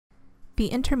The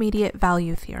intermediate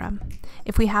value theorem.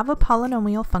 If we have a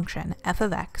polynomial function, f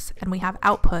of x, and we have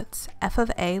outputs, f of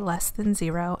a less than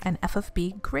 0 and f of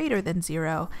b greater than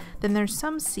 0, then there's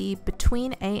some c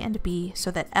between a and b so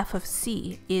that f of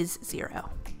c is 0.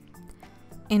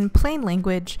 In plain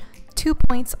language, 2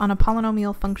 points on a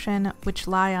polynomial function which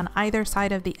lie on either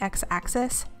side of the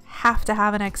x-axis have to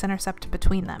have an x-intercept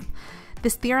between them.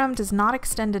 This theorem does not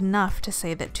extend enough to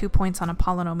say that 2 points on a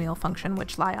polynomial function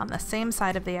which lie on the same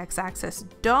side of the x-axis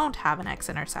don't have an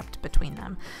x-intercept between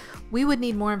them. We would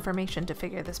need more information to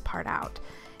figure this part out.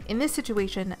 In this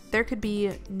situation, there could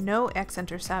be no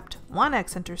x-intercept, one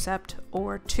x-intercept,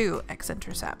 or two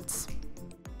x-intercepts.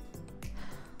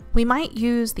 We might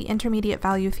use the intermediate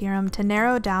value theorem to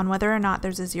narrow down whether or not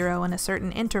there's a 0 in a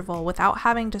certain interval without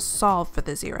having to solve for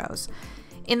the zeros.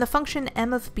 In the function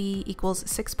m of b equals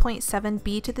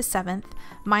 6.7b to the 7th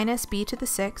minus b to the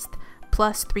 6th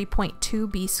plus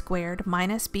 3.2b squared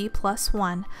minus b plus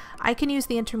 1, I can use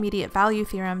the intermediate value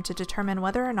theorem to determine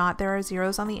whether or not there are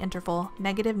zeros on the interval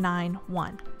 -9,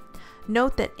 1.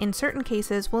 Note that in certain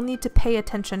cases we'll need to pay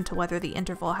attention to whether the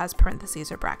interval has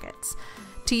parentheses or brackets.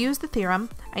 To use the theorem,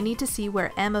 I need to see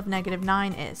where m of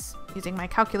 -9 is. Using my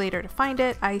calculator to find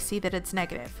it, I see that it's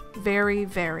negative. Very,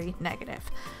 very negative.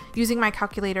 Using my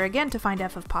calculator again to find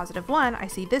f of +1, I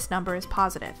see this number is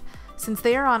positive. Since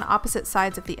they are on opposite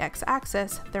sides of the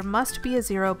x-axis, there must be a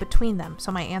 0 between them,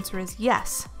 so my answer is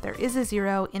yes, there is a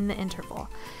 0 in the interval.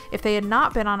 If they had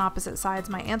not been on opposite sides,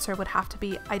 my answer would have to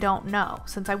be I don't know,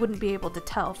 since I wouldn't be able to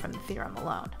tell from the theorem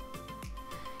alone.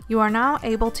 You are now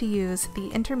able to use the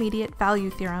intermediate value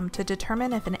theorem to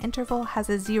determine if an interval has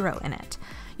a 0 in it.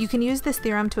 You can use this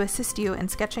theorem to assist you in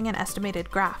sketching an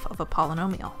estimated graph of a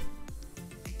polynomial.